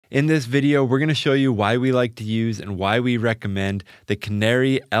In this video, we're going to show you why we like to use and why we recommend the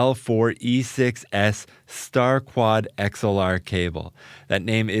Canare L-4E6S Star Quad XLR cable. That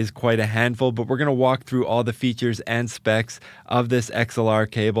name is quite a handful, but we're going to walk through all the features and specs of this XLR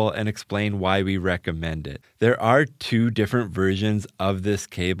cable and explain why we recommend it. There are two different versions of this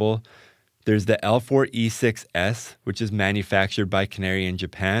cable. There's the L-4E6S, which is manufactured by Canare in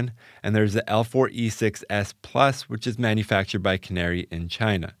Japan, and there's the L-4E6S Plus, which is manufactured by Canare in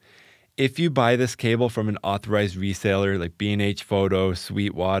China. If you buy this cable from an authorized reseller like B&H Photo,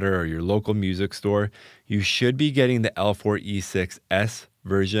 Sweetwater, or your local music store, you should be getting the L-4E6S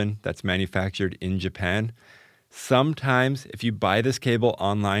version that's manufactured in Japan. Sometimes, if you buy this cable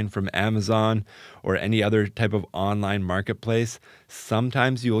online from Amazon or any other type of online marketplace,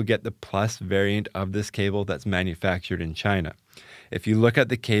 sometimes you will get the Plus variant of this cable that's manufactured in China. If you look at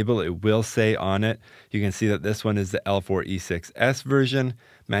the cable, it will say on it, you can see that this one is the L4E6S version,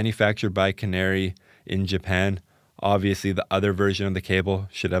 manufactured by Canare in Japan. Obviously, the other version of the cable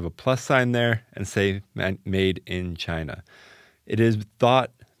should have a plus sign there and say made in China. It is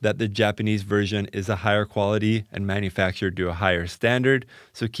thought that the Japanese version is a higher quality and manufactured to a higher standard.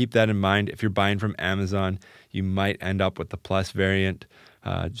 So keep that in mind. If you're buying from Amazon, you might end up with the Plus variant,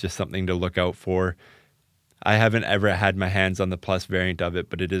 just something to look out for. I haven't ever had my hands on the Plus variant of it,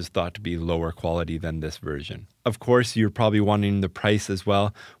 but it is thought to be lower quality than this version. Of course, you're probably wanting the price as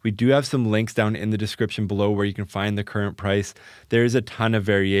well. We do have some links down in the description below where you can find the current price. There is a ton of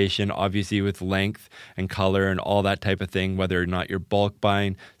variation, obviously, with length and color and all that type of thing, whether or not you're bulk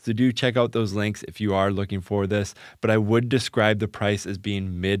buying. So do check out those links if you are looking for this. But I would describe the price as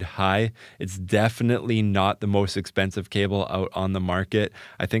being mid-high. It's definitely not the most expensive cable out on the market.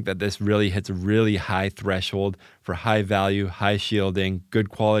 I think that this really hits a really high threshold for high value, high shielding, good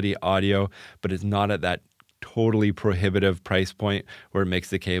quality audio, but it's not at that totally prohibitive price point where it makes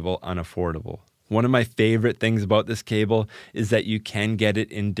the cable unaffordable. One of my favorite things about this cable is that you can get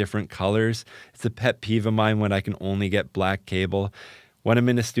it in different colors. It's a pet peeve of mine when I can only get black cable. When I'm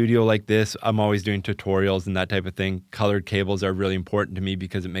in a studio like this, I'm always doing tutorials and that type of thing. Colored cables are really important to me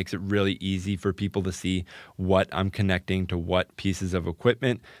because it makes it really easy for people to see what I'm connecting to what pieces of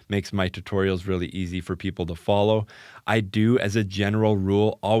equipment. Makes my tutorials really easy for people to follow. I do, as a general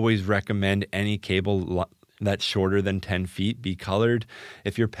rule, always recommend any cable that's shorter than 10 feet be colored.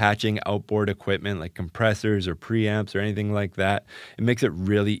 If you're patching outboard equipment like compressors or preamps or anything like that, it makes it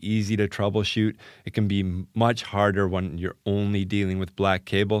really easy to troubleshoot. It can be much harder when you're only dealing with black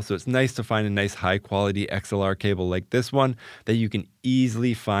cable. So it's nice to find a nice high quality XLR cable like this one that you can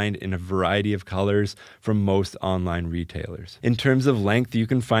easily find in a variety of colors from most online retailers. In terms of length, you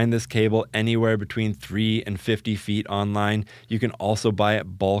can find this cable anywhere between 3 and 50 feet online. You can also buy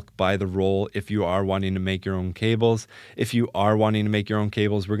it bulk by the roll if you are wanting to make your own cables. If you are wanting to make your own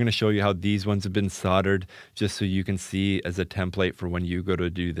cables, we're going to show you how these ones have been soldered just so you can see as a template for when you go to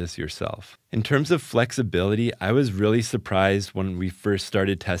do this yourself. In terms of flexibility, I was really surprised when we first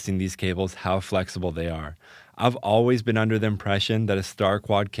started testing these cables how flexible they are. I've always been under the impression that a Star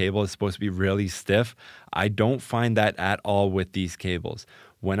Quad cable is supposed to be really stiff. I don't find that at all with these cables.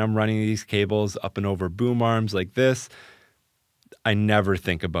 When I'm running these cables up and over boom arms like this, I never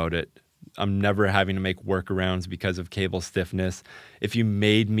think about it. I'm never having to make workarounds because of cable stiffness. If you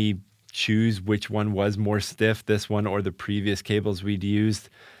made me choose which one was more stiff, this one or the previous cables we'd used,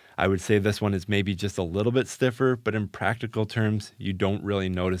 I would say this one is maybe just a little bit stiffer, but in practical terms, you don't really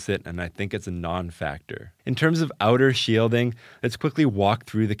notice it, and I think it's a non-factor. In terms of outer shielding, let's quickly walk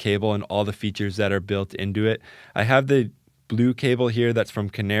through the cable and all the features that are built into it. I have the blue cable here that's from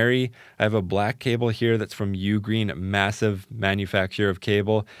Canare. I have a black cable here that's from Ugreen, a massive manufacturer of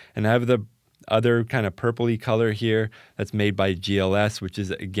cable, and I have the other kind of purpley color here that's made by GLS, which is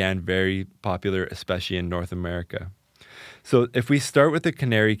again very popular, especially in North America. So if we start with the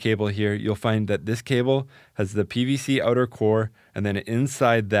Canare cable here, you'll find that this cable has the PVC outer core, and then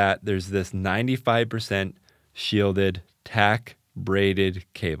inside that, there's this 95% shielded tack braided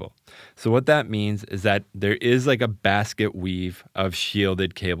cable. So what that means is that there is like a basket weave of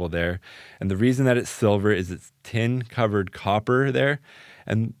shielded cable there. And the reason that it's silver is it's tin covered copper there.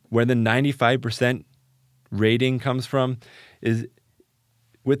 And where the 95% rating comes from is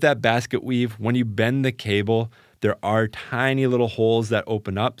with that basket weave, when you bend the cable, there are tiny little holes that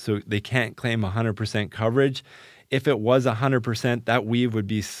open up, so they can't claim 100% coverage. If it was 100%, that weave would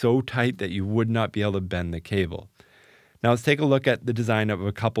be so tight that you would not be able to bend the cable. Now let's take a look at the design of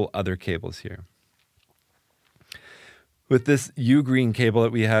a couple other cables here. With this Ugreen cable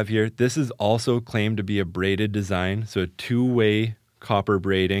that we have here, this is also claimed to be a braided design, so a two-way copper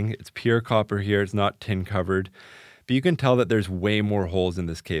braiding. It's pure copper here, it's not tin covered. but you can tell that there's way more holes in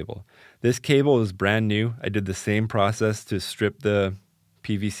this cable. This cable is brand new. I did the same process to strip the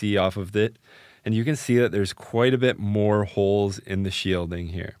PVC off of it, and you can see that there's quite a bit more holes in the shielding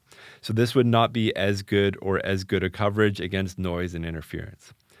here. So this would not be as good or as good a coverage against noise and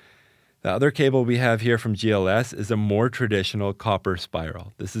interference. The other cable we have here from GLS is a more traditional copper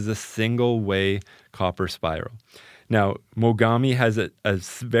spiral. This is a single way copper spiral. Now, Mogami has a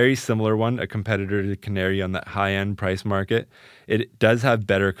very similar one, a competitor to Canare on that high-end price market. It does have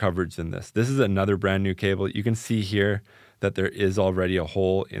better coverage than this. This is another brand new cable. You can see here that there is already a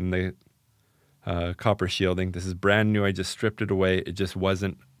hole in the copper shielding. This is brand new. I just stripped it away. It just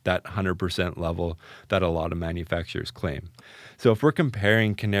wasn't that 100% level that a lot of manufacturers claim. So if we're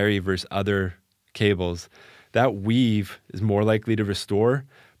comparing Canare versus other cables, that weave is more likely to restore,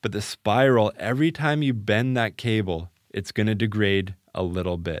 but the spiral, every time you bend that cable, it's going to degrade a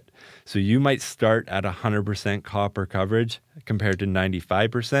little bit. So you might start at 100% copper coverage compared to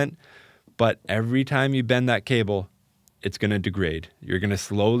 95%, but every time you bend that cable, it's going to degrade. You're going to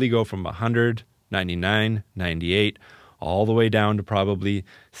slowly go from 100, 99, 98, all the way down to probably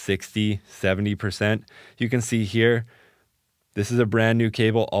 60, 70%. You can see here, this is a brand new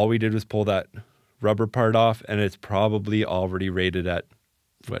cable. All we did was pull that rubber part off, and it's probably already rated at,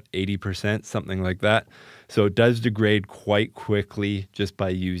 what, 80%, something like that. So it does degrade quite quickly just by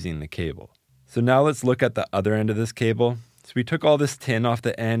using the cable. So now let's look at the other end of this cable. So we took all this tin off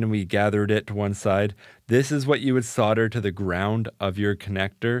the end and we gathered it to one side. This is what you would solder to the ground of your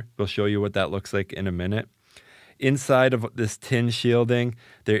connector. We'll show you what that looks like in a minute. Inside of this tin shielding,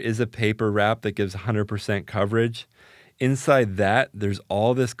 there is a paper wrap that gives 100% coverage. Inside that, there's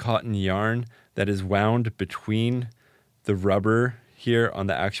all this cotton yarn that is wound between the rubber here on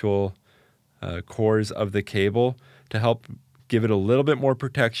the actual cores of the cable to help give it a little bit more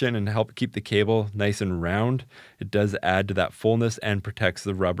protection and help keep the cable nice and round. It does add to that fullness and protects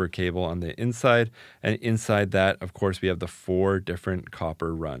the rubber cable on the inside. And inside that, of course, we have the 4 different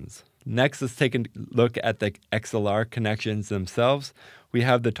copper runs. Next, let's take a look at the XLR connections themselves. We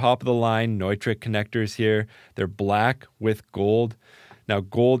have the top of the line Neutrik connectors here. They're black with gold. Now,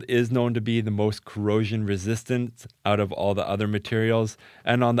 gold is known to be the most corrosion resistant out of all the other materials.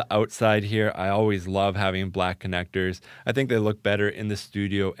 And on the outside here, I always love having black connectors. I think they look better in the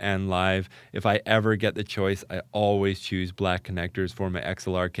studio and live. If I ever get the choice, I always choose black connectors for my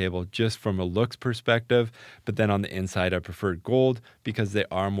XLR cable, just from a looks perspective. But then on the inside, I prefer gold because they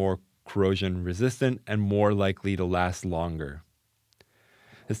are more corrosion resistant and more likely to last longer.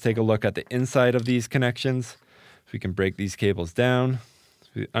 Let's take a look at the inside of these connections. We can break these cables down. So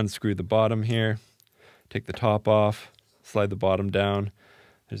we unscrew the bottom here, take the top off, slide the bottom down.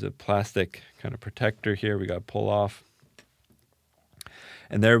 There's a plastic kind of protector here we got to pull off.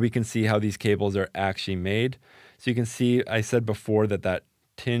 And there we can see how these cables are actually made. So you can see, I said before that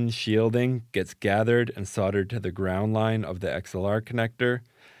tin shielding gets gathered and soldered to the ground line of the XLR connector.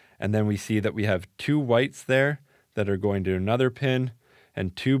 And then we see that we have 2 whites there that are going to another pin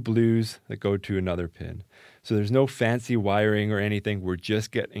and 2 blues that go to another pin. So there's no fancy wiring or anything. We're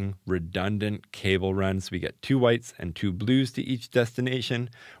just getting redundant cable runs. We get 2 whites and 2 blues to each destination,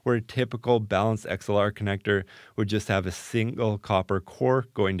 where a typical balanced XLR connector would just have a single copper core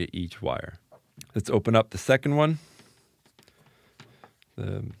going to each wire. Let's open up the second one.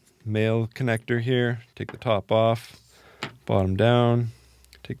 The male connector here. Take the top off, bottom down.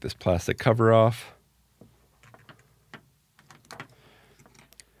 Take this plastic cover off.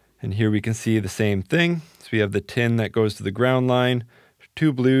 And here we can see the same thing. So we have the tin that goes to the ground line,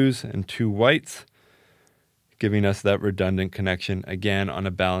 2 blues and 2 whites, giving us that redundant connection. Again, on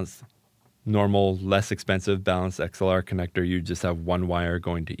a balanced, normal, less expensive balanced XLR connector, you just have 1 wire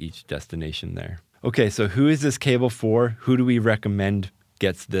going to each destination there. Okay, so who is this cable for? Who do we recommend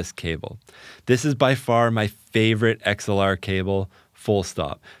gets this cable? This is by far my favorite XLR cable. Full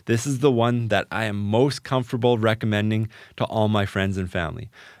stop. This is the one that I am most comfortable recommending to all my friends and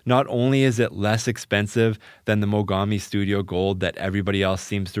family. Not only is it less expensive than the Mogami Studio Gold that everybody else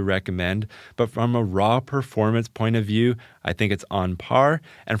seems to recommend, but from a raw performance point of view, I think it's on par.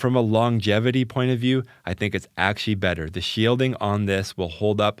 And from a longevity point of view, I think it's actually better. The shielding on this will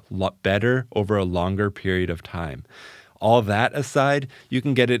hold up a lot better over a longer period of time. All that aside, you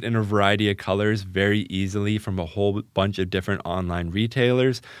can get it in a variety of colors very easily from a whole bunch of different online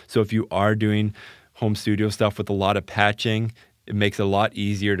retailers. So if you are doing home studio stuff with a lot of patching, it makes it a lot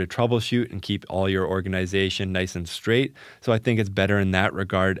easier to troubleshoot and keep all your organization nice and straight. So I think it's better in that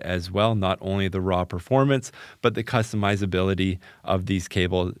regard as well. Not only the raw performance, but the customizability of these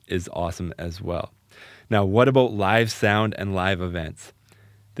cables is awesome as well. Now, what about live sound and live events?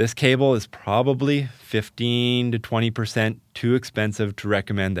 This cable is probably 15 to 20% too expensive to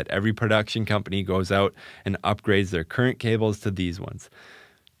recommend that every production company goes out and upgrades their current cables to these ones.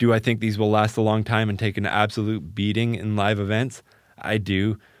 Do I think these will last a long time and take an absolute beating in live events? I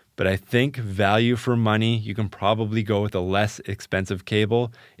do, but I think value for money, you can probably go with a less expensive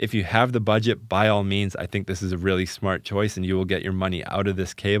cable. If you have the budget, by all means, I think this is a really smart choice and you will get your money out of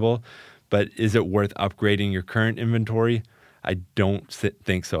this cable. But is it worth upgrading your current inventory? I don't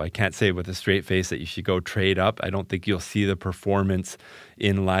think so. I can't say with a straight face that you should go trade up. I don't think you'll see the performance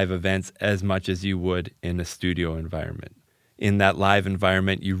in live events as much as you would in a studio environment. In that live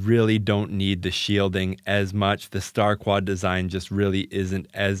environment, you really don't need the shielding as much. The Star Quad design just really isn't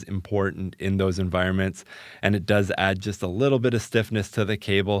as important in those environments, and it does add just a little bit of stiffness to the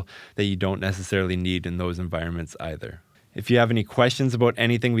cable that you don't necessarily need in those environments either. If you have any questions about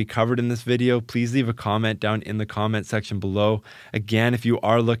anything we covered in this video, please leave a comment down in the comment section below. Again, if you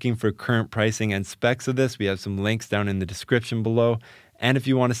are looking for current pricing and specs of this, we have some links down in the description below. And if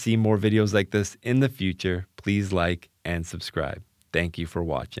you want to see more videos like this in the future, please like and subscribe. Thank you for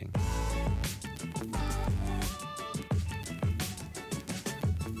watching.